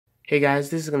Hey guys,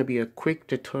 this is going to be a quick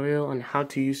tutorial on how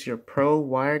to use your Pro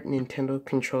wired Nintendo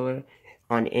controller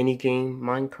on any game,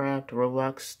 Minecraft,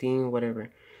 Roblox, Steam, whatever.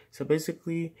 So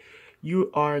basically,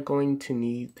 you are going to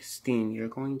need Steam. You're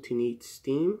going to need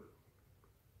Steam.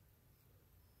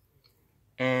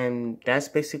 And that's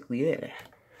basically it.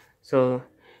 So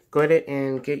go ahead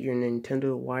and get your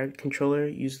Nintendo wired controller.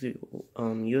 Use the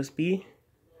USB.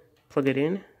 Plug it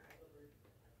in.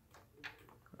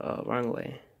 Wrong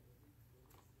way.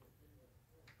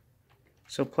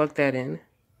 So plug that in.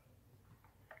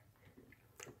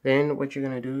 Then what you're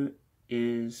going to do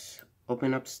is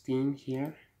open up Steam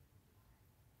here.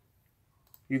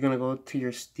 You're going to go to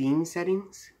your Steam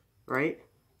settings, right?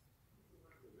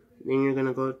 Then you're going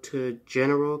to go to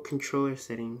General Controller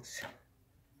Settings.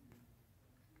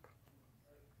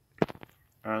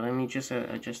 Alright, let me just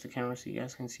adjust the camera so you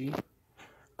guys can see.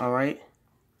 Alright.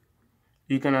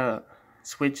 You're going to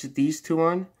switch these two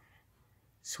on.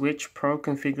 Switch Pro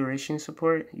Configuration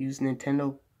Support. Use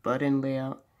Nintendo button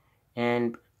layout.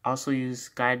 And also use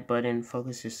guide button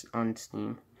focuses on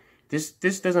Steam. This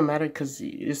doesn't matter because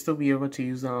you'll still be able to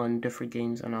use it on different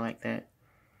games and all like that.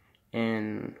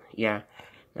 And yeah,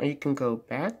 now you can go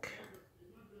back.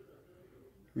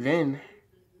 Then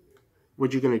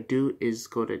what you're gonna do is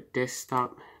go to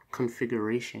desktop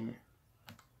configuration.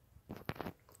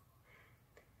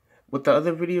 What the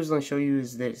other videos gonna show you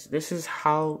is this. This is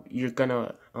how you're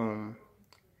gonna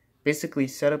basically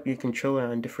set up your controller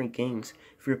on different games.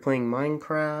 If you're playing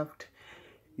Minecraft,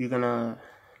 you're gonna,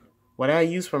 what I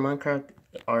use for Minecraft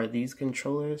are these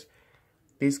controllers.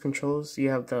 These controls, you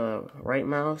have the right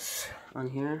mouse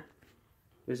on here.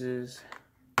 This is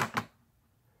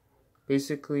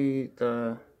basically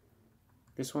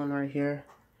this one right here.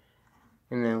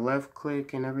 And then left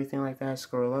click and everything like that.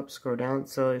 Scroll up, scroll down.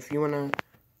 So if you wanna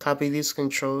copy these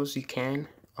controls, you can.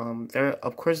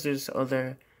 Of course there's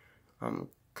other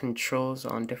controls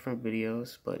on different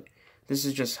videos, but this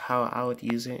is just how I would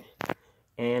use it.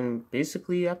 And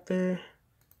basically after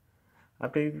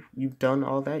you've done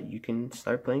all that, you can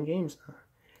start playing games now.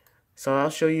 So I'll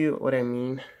show you what I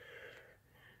mean.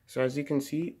 So as you can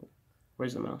see,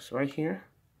 where's the mouse? Right here.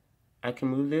 I can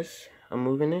move this. I'm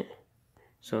moving it.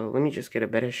 So let me just get a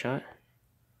better shot.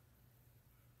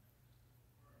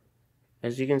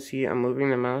 As you can see, I'm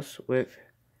moving the mouse with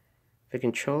the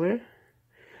controller.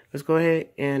 Let's go ahead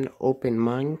and open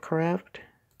Minecraft.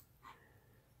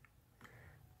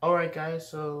 Alright guys,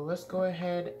 so let's go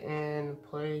ahead and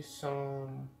play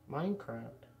some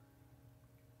Minecraft.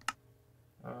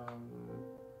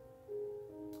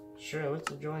 Sure,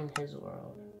 let's join his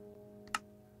world.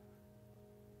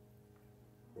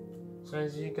 So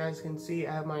as you guys can see,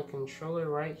 I have my controller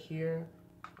right here.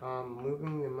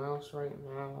 Moving the mouse right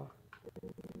now.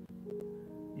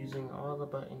 Using all the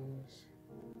buttons.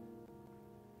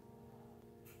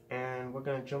 And we're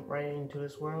gonna jump right into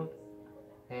this world.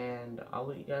 And I'll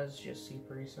let you guys just see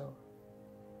for yourself.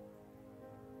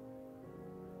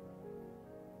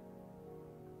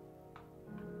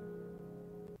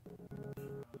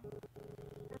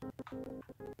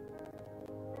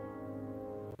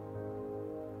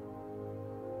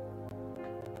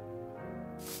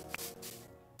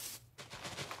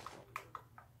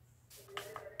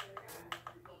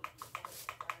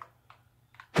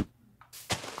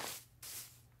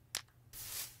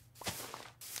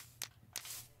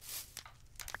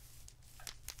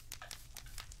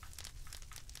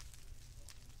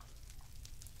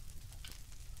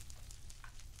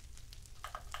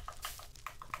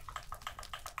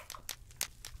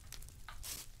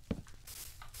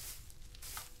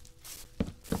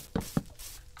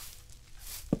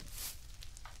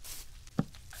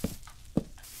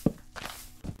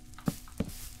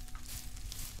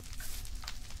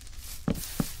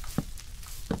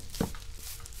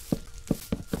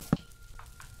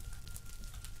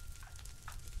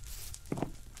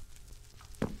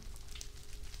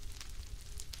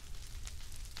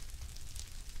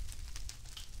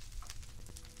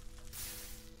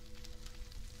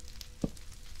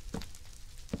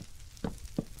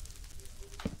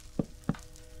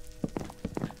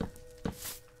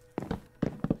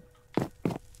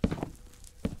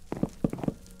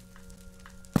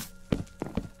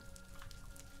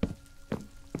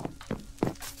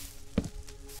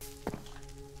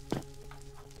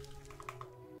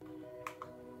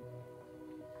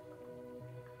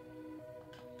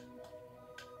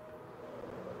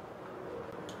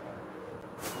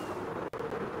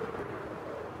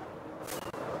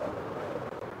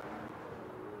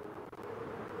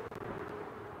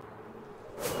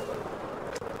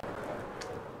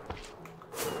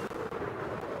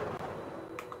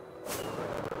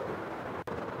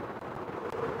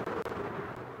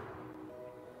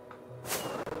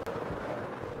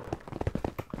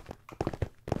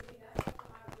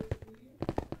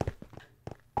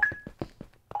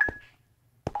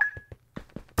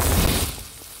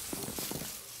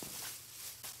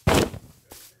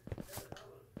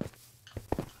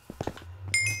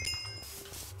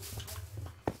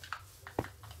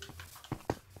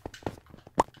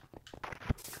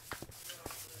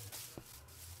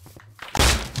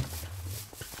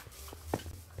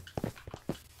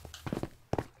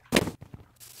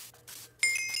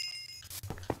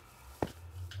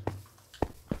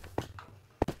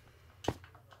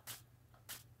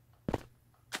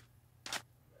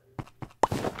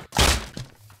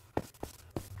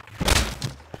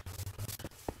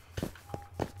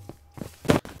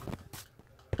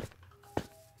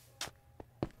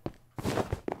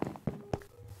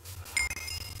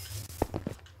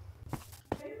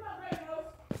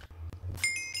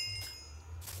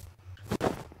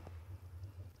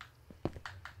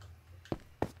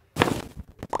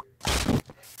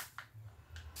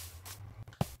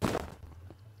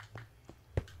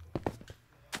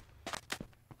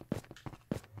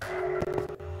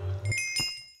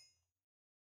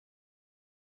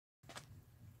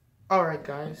 Alright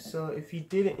guys, so if you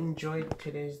did enjoy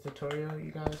today's tutorial,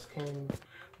 you guys can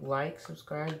like,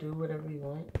 subscribe, do whatever you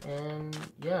want, and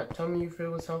yeah, tell me if it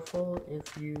was helpful.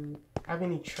 If you have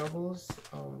any troubles,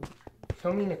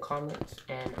 tell me in the comments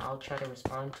and I'll try to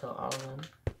respond to all of them.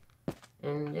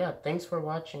 And yeah, thanks for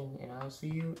watching, and I'll see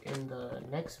you in the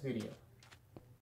next video.